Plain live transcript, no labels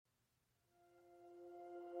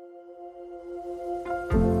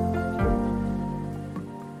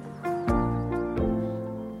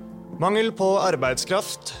Mangel på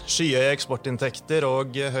arbeidskraft, skyhøye eksportinntekter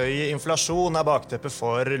og høy inflasjon bakteppet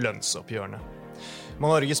for lønnsoppgjørene. Må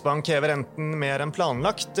Norges Bank heve renten mer enn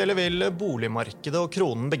planlagt, eller vil boligmarkedet og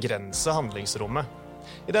kronen begrense handlingsrommet?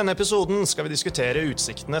 I denne episoden skal vi diskutere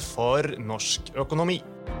utsiktene for norsk økonomi.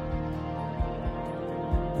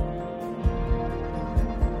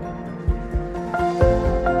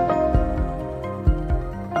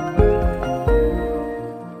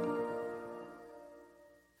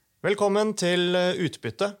 Velkommen til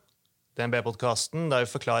Utbytte, DNB-podcasten der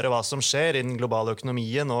vi forklarer hva som skjer i den globale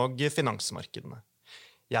økonomien og finansmarkedene.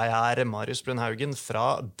 Jeg Marius Brunhaugen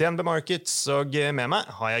fra DNB Markets, og med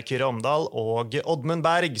meg har jeg Kyrre Omdal og Oddmund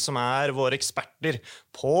Berg, som våre eksperter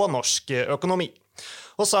på norsk økonomi.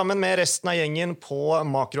 Og sammen med resten av gjengen på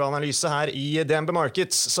makroanalyse her i DNB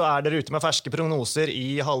Markets, så dere ute med ferske prognoser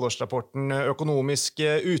i halvårsrapporten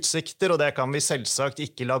Økonomiske utsikter, og det kan vi selvsagt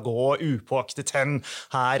ikke la gå upåaktet hen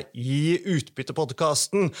her i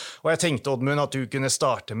Utbyttepodcasten. Og jeg tenkte, Oddmund, at du kunne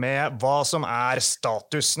starte med hva som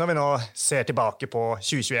status når vi nå ser tilbake på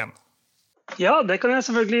 2021. Ja, det kan jeg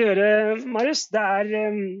selvfølgelig gjøre, Marius. Det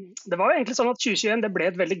var jo egentlig sånn at 2021 det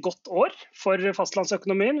ble et veldig godt år for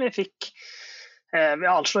fastlandsøkonomien. Vi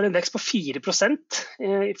anslår en vekst på 4%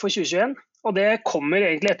 for 2021, og det kommer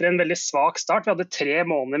egentlig etter en veldig svak start. Vi hadde 3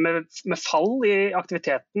 måneder med fall i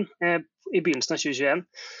aktiviteten i begynnelsen av 2021,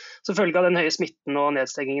 som følge av den høye smitten og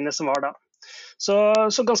nedstengingene som var da.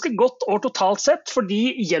 Så ganske godt år totalt sett,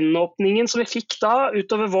 fordi gjenåpningen som vi fikk da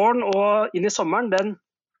utover våren og inn i sommeren, den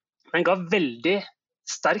ga veldig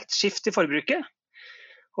sterkt skift i forbruket,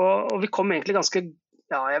 og vi kom egentlig ganske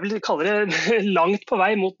jeg vil kalle det langt på vei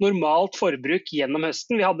mot normalt forbruk gjennom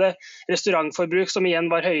høsten. Vi hadde restaurantforbruk som igjen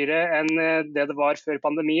var høyere enn det var før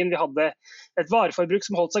pandemien. Vi hadde et vareforbruk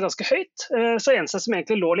som holdt seg ganske høyt. Så eneste som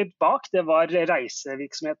egentlig lå litt bak, det var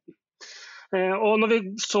reisevirksomheten. Og når vi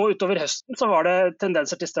så utover høsten, så var det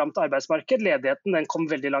tendenser til stramt arbeidsmarked. Ledigheten den kom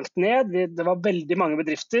veldig langt ned. Det var veldig mange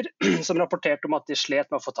bedrifter som rapporterte om at de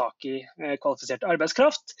slet med å få tak i kvalifisert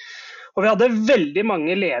arbeidskraft. Og vi hadde veldig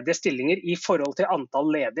mange ledige stillinger i forhold til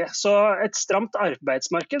antall ledige. Så et stramt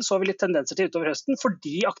arbeidsmarked så vi litt tendenser til utover høsten,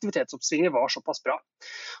 fordi aktivitetsoppsvinget var såpass bra.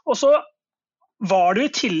 Og så var det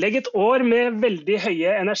i tillegg et år med veldig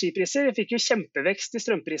høye energipriser. Vi fikk jo kjempevekst i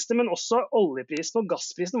strømprisene, men også oljeprisen og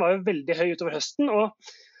gassprisen var jo veldig høy utover høsten. Og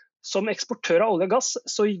som eksportør av olje og gass,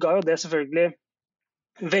 så ga jo det selvfølgelig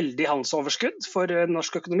veldig handelsoverskudd for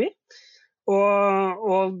norsk økonomi.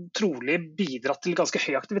 Og trolig bidratt til ganske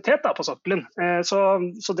høy aktivitet på sokkelen.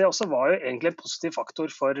 Så det også var jo egentlig en positiv faktor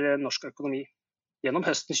for norsk økonomi gjennom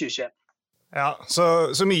høsten 2021. Ja,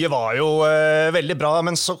 så mye var jo veldig bra,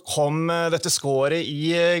 men så kom dette skåret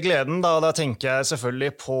i gleden da. Da tenker jeg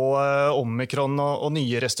selvfølgelig på omikron og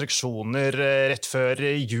nye restriksjoner rett før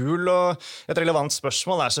jul. Og et relevant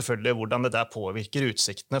spørsmål selvfølgelig hvordan det der påvirker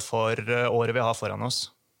utsiktene for året vi har foran oss.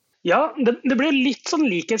 Ja, det ble litt sånn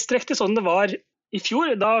likhetstrekk til sånn det var i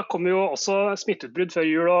fjor. Da kom jo også smitteutbrudd før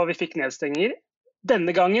jul, og vi fikk nedstenginger.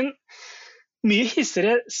 Denne gangen mye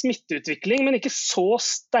hissigere smitteutvikling, men ikke så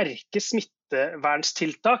sterke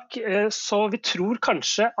smitteverntiltak, så vi tror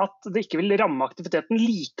kanskje at det ikke vil ramme aktiviteten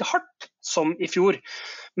like hardt som i fjor.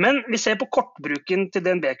 Men vi ser på kortbruken til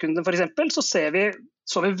DNB-kundene for eksempel,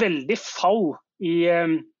 så vi veldig fall i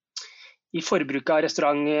forbruket av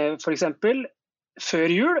restaurant for eksempel,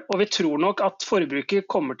 før jul, og vi tror nok at forbruket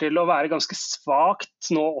kommer til å være ganske svagt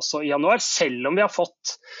nå også i januar, selv om vi har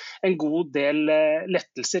fått en god del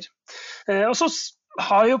lettelser. Og så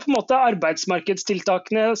har jo på en måte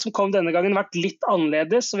arbeidsmarkedstiltakene som kom denne gangen vært litt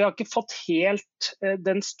annerledes, så vi har ikke fått helt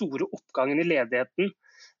den store oppgangen i ledigheten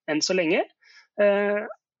enn så lenge.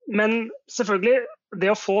 Men selvfølgelig,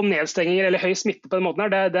 det å få nedstenginger eller høy smitte på den måten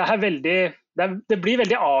her, det blir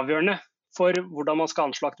veldig avgjørende for hvordan man skal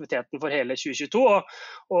anslå aktiviteten for hele 2022,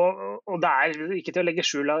 og det ikke til å legge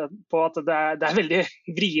skjul på at det veldig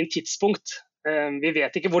vrient tidspunkt. Vi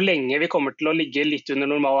vet ikke hvor lenge vi kommer til å ligge litt under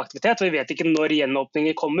normal aktivitet, og vi vet ikke når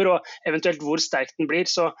gjenåpningen kommer, og eventuelt hvor sterk den blir,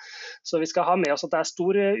 så vi skal ha med oss at det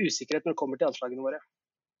stor usikkerhet når det kommer til anslagene våre.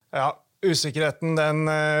 Ja, usikkerheten den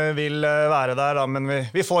vil være der, da, men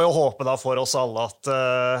vi får jo håpe da for oss alle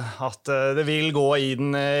at det vil gå i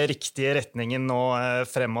den riktige retningen nå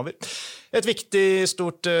fremover. Et viktig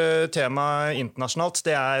stort tema internasjonalt,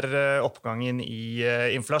 det oppgangen i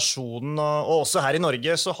inflasjonen, og også her i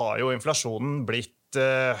Norge så har jo inflasjonen blitt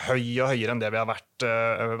høy og høyere enn det vi har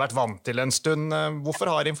vært vant til en stund. Hvorfor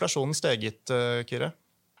har inflasjonen steget, Kyrre?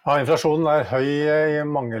 Ja, inflasjonen høy i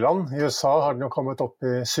mange land. I USA har den jo kommet opp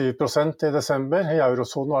i 7% i desember, i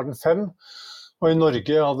eurozonen var den 5%, Og i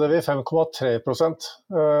Norge hadde vi 5,3%.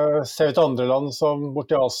 Ser vi til andre land som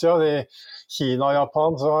borte i Asia, i Kina og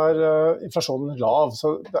Japan, så inflasjonen lav.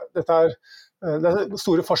 Så det er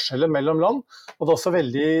store forskjeller mellom land, og det er også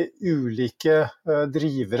veldig ulike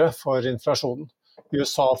drivere for inflasjonen. I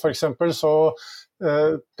USA for eksempel så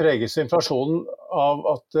preges inflasjonen av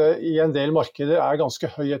at i en del markeder ganske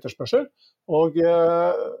høy etterspørsel og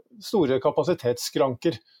store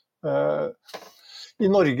kapasitetsskranker. I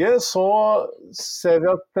Norge så ser vi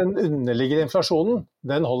at den underliggende inflasjonen,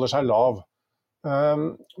 den holder seg lav.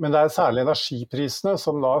 Men det særlig energiprisene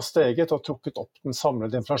som da har steget og trukket opp den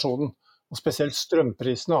samlede inflasjonen. Og spesielt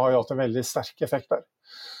strømprisene har jo hatt en veldig sterk effekt der.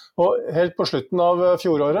 Og helt på slutten av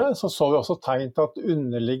fjoråret så vi også tegn til at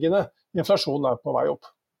underliggende inflasjon på vei opp.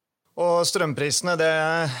 Og strømprisene,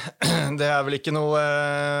 det vel ikke noe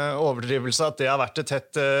overdrivelse at det har vært et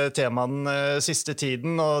hett tema den siste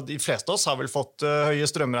tiden, og de fleste av oss har vel fått høye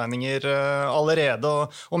strømregninger allerede,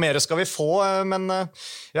 og mer skal vi få, men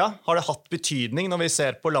ja, har det hatt betydning når vi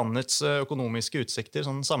ser på landets økonomiske utsikter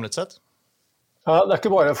sånn samlet sett? Ja, det ikke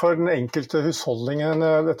bare for den enkelte husholdningen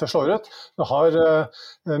dette slår ut. Det har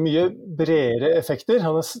mye bredere effekter.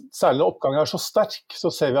 Særlig når oppgangen så sterk, så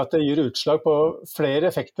ser vi at det gir utslag på flere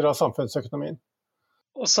effekter av samfunnsøkonomien.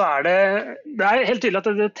 Og så det helt tydelig at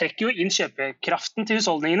det trekker jo inn kjøpekraften til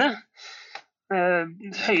husholdningene.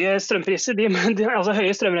 Høye strømpriser, altså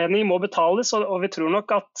høye strømregninger må betales, og vi tror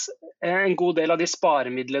nok at en god del av de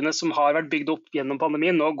sparemidlene som har vært bygd opp gjennom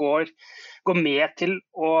pandemien nå går med til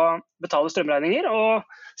å betale strømregninger, og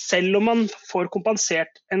selv om man får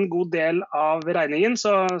kompensert en god del av regningen,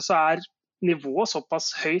 så nivået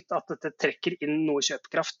såpass høyt at dette trekker inn noe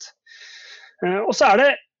kjøpekraft. Og så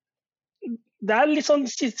det litt sånn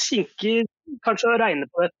kinkig kanskje å regne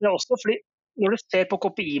på dette også, fordi når du ser på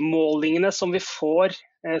KPI-målingene som vi får,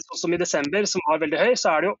 sånn som i desember, som var veldig høy,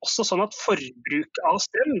 så det jo også sånn at forbruk av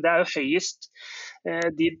strøm, det jo høyest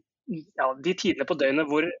de tidene på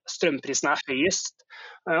døgnet hvor strømprisene høyest.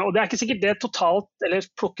 Og det ikke sikkert det totalt, eller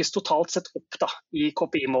plukkes totalt sett opp da, i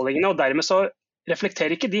KPI-målingene, og dermed så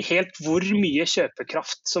reflekterer ikke de helt hvor mye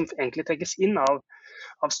kjøpekraft som egentlig trekkes inn av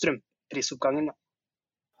strømprisoppgangen.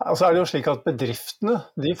 Ja, så det jo slik at bedriftene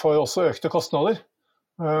de får jo også økte kostnader.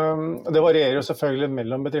 Det varierer jo selvfølgelig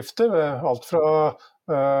mellom bedrifter, alt fra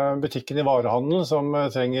butikken i varehandelen som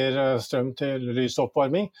trenger strøm til lys og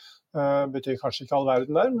oppvarming, betyr kanskje ikke all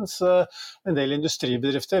verden der, mens en del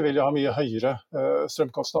industribedrifter vil jo ha mye høyere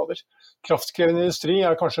strømkostnader. Kraftkrevende industri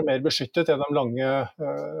kanskje mer beskyttet gjennom lange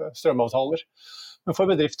strømavtaler. Men for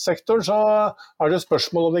bedriftssektoren så det jo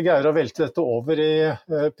spørsmål om de greier å velte dette over i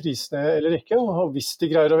prisene eller ikke, og hvis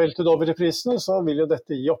de greier å velte det over i prisene, så vil jo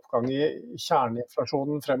dette gi oppgang i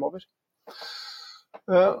kjerneinflasjonen fremover.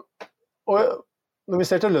 Og når vi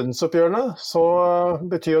ser til lønnsoppgjørene, så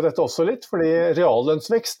betyr jo dette også litt, fordi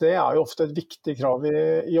reallønnsvekst det jo ofte et viktig krav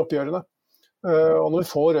i oppgjørene. Og når vi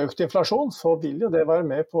får økt inflasjon, så vil jo det være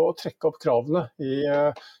med på å trekke opp kravene i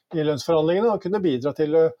lønnsforhandlingene og kunne bidra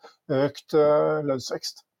til økt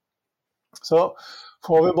lønnsvekst. Så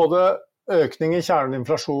får vi både økning i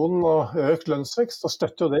kjerneinflasjonen og økt lønnsvekst, så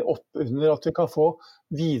støtter jo det opp under at vi kan få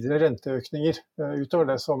videre renteøkninger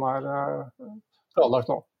utover det som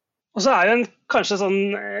planlagt nå. Og så jo kanskje sånn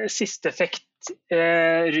siste effekt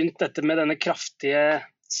rundt dette med denne kraftige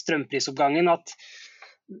strømprisoppgangen, at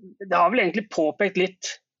det har vel egentlig påpekt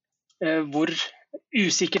litt hvor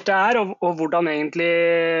usikkert det og hvordan egentlig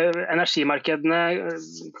energimarkedene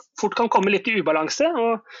fort kan komme litt i ubalanse.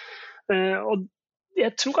 Og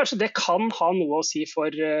jeg tror kanskje det kan ha noe å si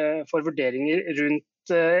for vurderinger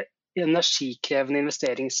rundt energikrevende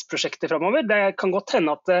investeringsprosjekter fremover. Det kan godt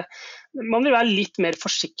hende at man vil være litt mer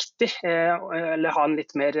forsiktig, eller ha en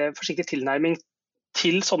litt mer forsiktig tilnærming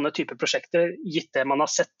til sånne typer prosjekter, gitt det man har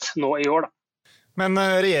sett nå i år da. Men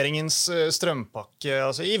regjeringens strømpakke,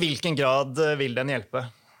 altså, i hvilken grad vil den hjelpe?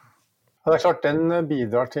 Det klart den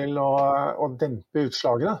bidrar til å dempe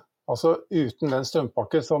utslagene. Altså uten den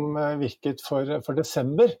strømpakke som virket for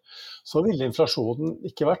desember, så ville inflasjonen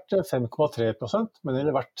ikke vært 5,3%, men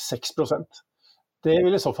ville vært 6%. Det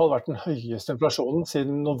ville i så fall vært den høyeste inflasjonen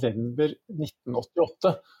siden november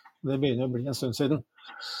 1988. Det begynner å bli en stund siden.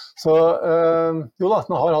 Så jo da,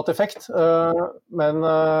 den har hatt effekt,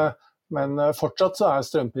 men fortsatt så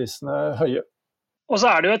strømprisene høye. Og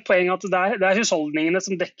så det jo et poeng at det husholdningene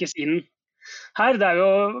som dekkes inn her. Det jo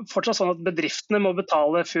fortsatt sånn at bedriftene må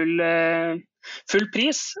betale full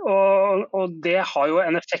pris, og det har jo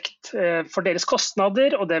en effekt for deres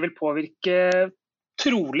kostnader, og det vil påvirke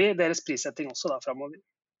trolig deres prissetting også da fremover.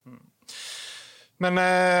 Men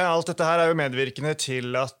alt dette her jo medvirkende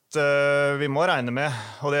til at vi må regne med,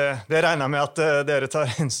 og det regner jeg med at dere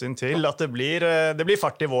tar hensyn til, at det blir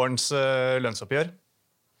fart i vårens lønnsoppgjør.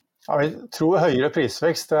 Ja, vi tror høyere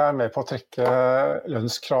prisvekst er med på å trekke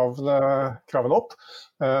lønnskravene opp.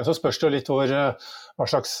 Så spørs det jo litt hva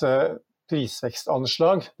slags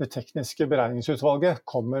prisvekstanslag det tekniske beregningsutvalget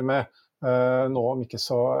kommer med nå om ikke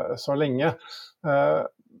så lenge.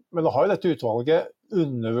 Men da har jo dette utvalget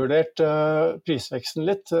undervurdert prisveksten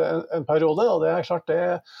litt en periode, og det klart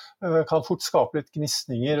det kan fort skape litt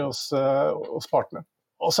gnisninger hos partene.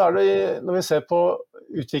 Og så det, når vi ser på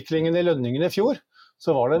utviklingen i lønningene i fjor,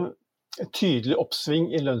 så var det en tydelig oppsving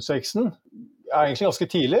i lønnsveksten, egentlig ganske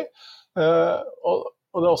tidlig,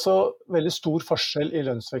 og det også veldig stor forskjell i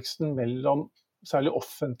lønnsveksten mellom særlig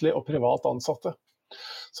offentlig og privat ansatte.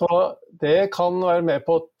 Så det kan være med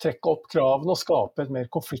på å trekke opp kravene og skape et mer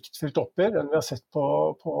konfliktfylt oppgjør enn vi har sett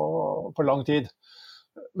på lang tid.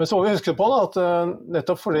 Men så må vi huske på at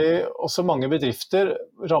nettopp fordi også mange bedrifter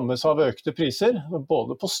rammes av økte priser,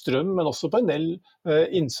 både på strøm, men også på en del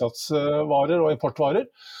innsatsvarer og importvarer,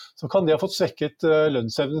 så kan de ha fått svekket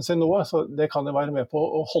lønnsevnen sin noe, så det kan jo være med på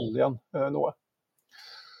å holde igjen noe.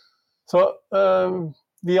 Så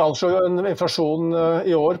vi anslår jo en inflasjon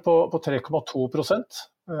i år på 3,2%,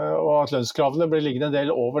 og at lønnskravene blir liggende en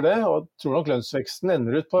del over det, og jeg tror nok lønnsveksten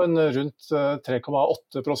ender ut på en rundt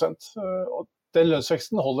 3,8%. Og den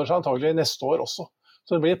lønnsveksten holder seg antagelig neste år også.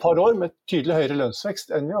 Så det blir et par år med tydelig høyere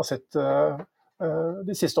lønnsvekst enn vi har sett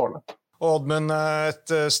de siste årene. Og Oddmund,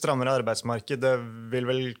 et strammere arbeidsmarked det vil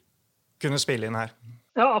vel kunne spille inn her?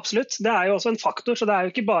 Ja, absolutt. Det jo også en faktor, så det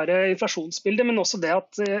jo ikke bare inflasjonsbildet, men også det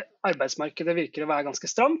at arbeidsmarkedet virker å være ganske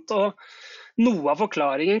stramt, og noe av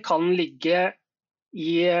forklaringen kan ligge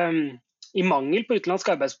i mangel på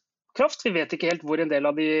utenlandsk arbeidskraft. Vi vet ikke helt hvor en del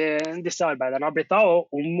av disse arbeiderne har blitt av,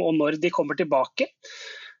 og om og når de kommer tilbake.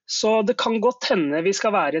 Så det kan godt hende vi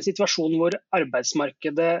skal være i en situasjon hvor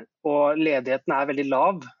arbeidsmarkedet og ledigheten veldig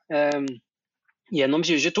lav gjennom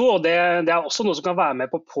 2022, og det også noe som kan være med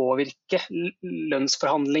på å påvirke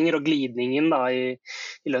lønnsforhandlinger og glidningen i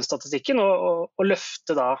lønnsstatistikken, og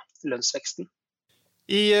løfte lønnsveksten.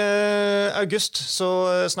 I august så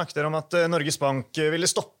snakket dere om at Norges Bank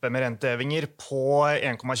ville stoppe med rentehevinger på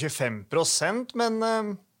 1,25%, men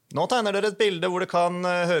nå tegner dere et bilde hvor det kan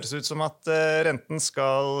høres ut som at renten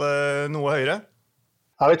skal noe høyere.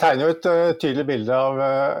 Ja, vi tegner jo et tydelig bilde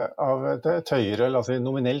av et høyere, altså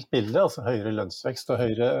nominelt bilde, altså høyere lønnsvekst og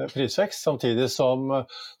høyere prisvekst, samtidig som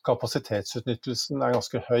kapasitetsutnyttelsen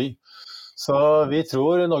ganske høy. Så vi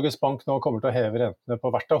tror Norges Bank nå kommer til å heve rentene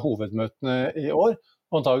på hvert av hovedmøtene i år,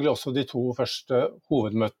 og antagelig også de 2 første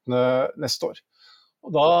hovedmøtene neste år.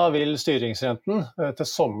 Og da vil styringsrenten til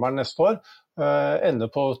sommeren neste år ende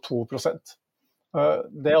på 2%.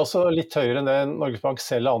 Det også litt høyere enn det Norges Bank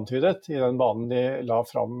selv har antydet i den banen de la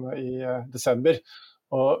fram i desember,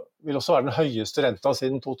 og vil også være den høyeste renta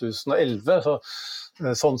siden 2011, så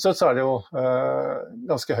sånn sett så det jo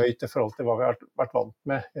ganske høyt i forhold til hva vi har vært vant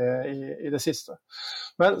med i det siste.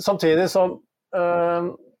 Men samtidig så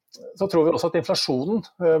tror vi også at inflasjonen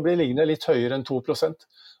blir liggende litt høyere enn 2%.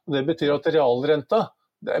 Og det betyr at realrenta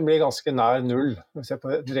blir ganske nær null, hvis vi ser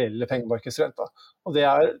på den reelle pengemarkedsrenta. Og det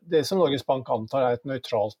det som Norges Bank antar et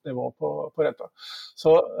nøytralt nivå på renta.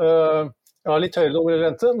 Så ja, litt høyere nominell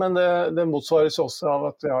rente, men det motsvares også av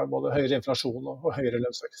at vi har både høyere inflasjon og høyere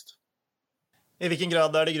lønnsvekst. I hvilken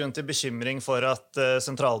grad det grunn til bekymring for at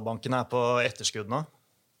sentralbanken på etterskudd nå?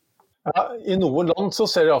 Ja, i noen land så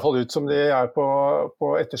ser det i hvert fall ut som de på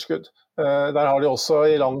etterskudd. Der har de også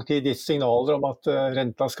i lang tid gitt signaler om at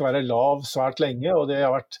renta skal være lav svært lenge, og det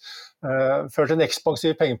har ført en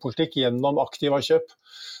ekspansiv pengepolitikk gjennom aktiva kjøp.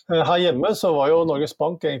 Her hjemme så var jo Norges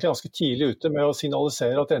Bank egentlig ganske tidlig ute med å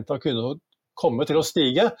signalisere at renta kunne komme til å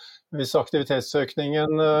stige hvis aktivitetsøkningen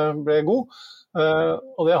ble god,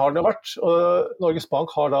 og det har den jo vært. Og Norges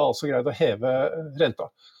Bank har da altså greid å heve renta.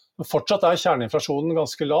 Fortsatt kjerneinflasjonen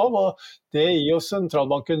ganske lav, og det gir jo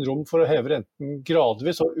sentralbanken rom for å heve renten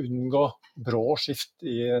gradvis og unngå brå skift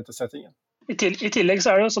i rentesettingen. I tillegg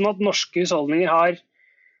så det jo sånn at norske husholdninger har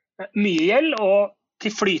mye gjeld og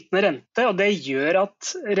til flytende rente, og det gjør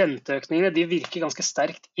at renteøkningene de virker ganske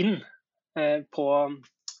sterkt inn på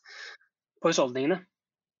husholdningene.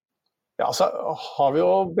 Ja, så har vi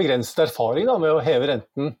jo begrenset erfaring med å heve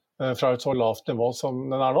renten fra et så lavt nivå som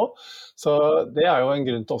den nå. Så det jo en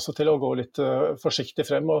grunn også til å gå litt forsiktig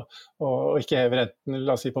frem og ikke heve renten,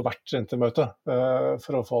 la oss si, på hvert rentemøte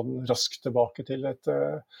for å få den raskt tilbake til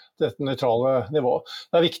dette nøytrale nivået.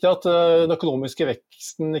 Det viktig at den økonomiske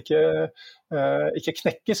veksten ikke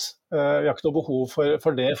knekkes. Vi har ikke noe behov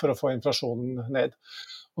for det for å få inflasjonen ned.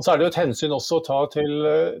 Og så det jo et hensyn også å ta til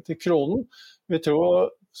kronen. Vi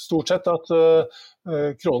tror stort sett at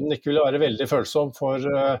kronen ikke vil være veldig følsom for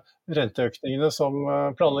renteøkningene som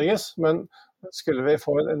planlegges, men skulle vi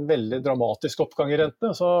få en veldig dramatisk oppgang i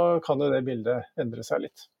rentene, så kan jo det bildet endre seg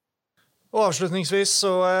litt. Og avslutningsvis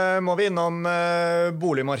så må vi innom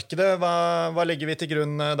boligmarkedet. Hva legger vi til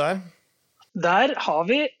grunn der? Der har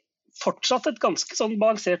vi fortsatt et ganske sånn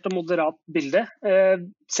balansert og moderat bilde.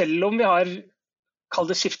 Selv om vi har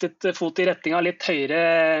skiftet fot i retning av litt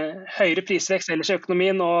høyere prisvekst ellers i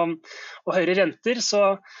økonomien og høyere renter,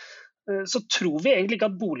 så tror vi egentlig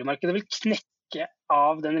ikke at boligmarkedet vil knekke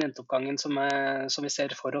av den renteoppgangen som vi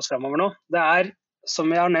ser for oss fremover nå. Det som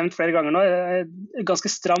jeg har nevnt flere ganger nå, et ganske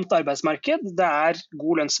stramt arbeidsmarked. Det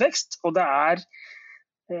god lønnsvekst, og det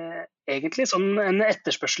egentlig sånn en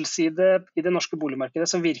etterspørselsside i det norske boligmarkedet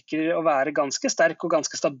som virker å være ganske sterk og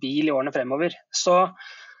ganske stabil i årene fremover. Så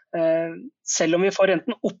selv om vi får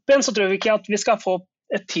renten opp igjen, så tror vi ikke at vi skal få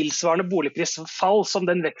et tilsvarende boligprisfall som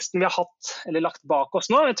den veksten vi har hatt eller lagt bak oss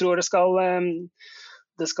nå. Jeg tror det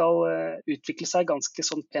skal utvikle seg ganske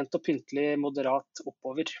sånn pent og pyntelig moderat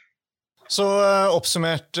oppover. Så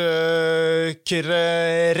oppsummert,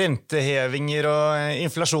 Kyrre, rentehevinger og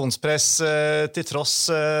inflasjonspress til tross,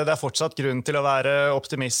 det fortsatt grunn til å være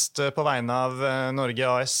optimist på vegne av Norge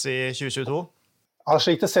AS i 2022? Ja,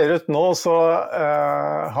 slik det ser ut nå, så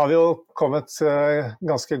har vi jo kommet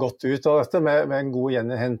ganske godt ut av dette med en god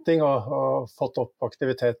gjeninnhenting og fått opp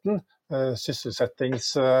aktiviteten.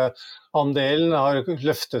 Sysselsettingsandelen har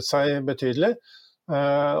løftet seg betydelig.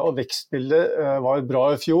 Og vekstbildet var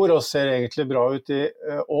bra i fjor og ser egentlig bra ut i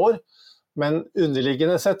år, men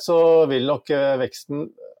underliggende sett så vil nok veksten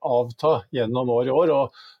avta gjennom år i år,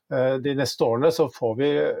 og de neste årene så får vi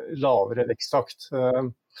lavere veksttakt.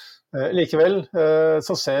 Likevel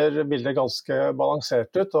så ser bildet ganske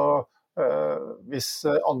balansert ut, og hvis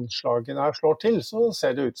anslagene her slår til, så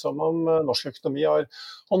ser det ut som om norsk økonomi har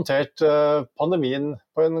håndtert pandemien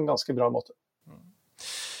på en ganske bra måte.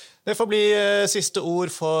 Det får bli siste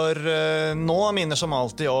ord for nå. Minner som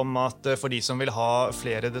alltid om at for de som vil ha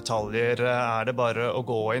flere detaljer, det bare å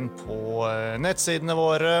gå inn på nettsidene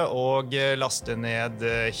våre og laste ned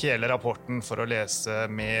hele rapporten for å lese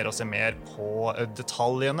mer og se mer på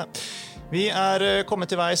detaljene. Vi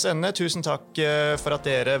kommet til veis ende. Tusen takk for at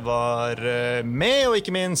dere var med, og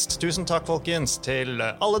ikke minst tusen takk, folkens, til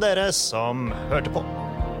alle dere som hørte på.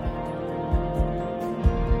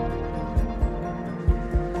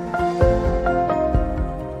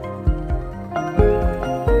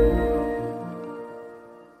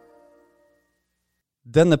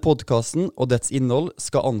 Denne podcasten og dets innhold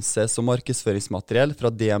skal anses som markedsføringsmateriell fra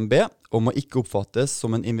DNB og må ikke oppfattes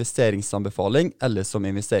som en investeringsanbefaling eller som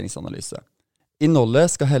investeringsanalyse.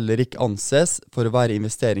 Innholdet skal heller ikke anses for å være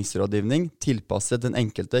investeringsrådgivning tilpasset den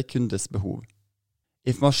enkelte kundes behov.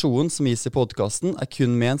 Informasjonen som gis i podcasten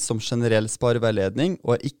kun ment som generell spareveiledning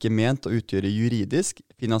og ikke ment å utgjøre juridisk,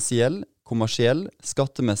 finansiell, kommersiell,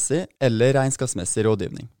 skattemessig eller regnskapsmessig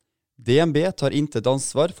rådgivning. DNB tar intet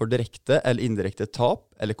ansvar for direkte eller indirekte tap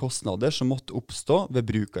eller kostnader som måtte oppstå ved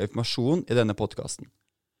bruk av informasjon i denne podcasten.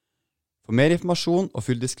 For mer informasjon og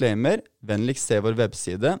full disclaimer, vennligst se vår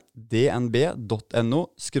webside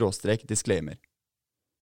dnb.no/disclaimer.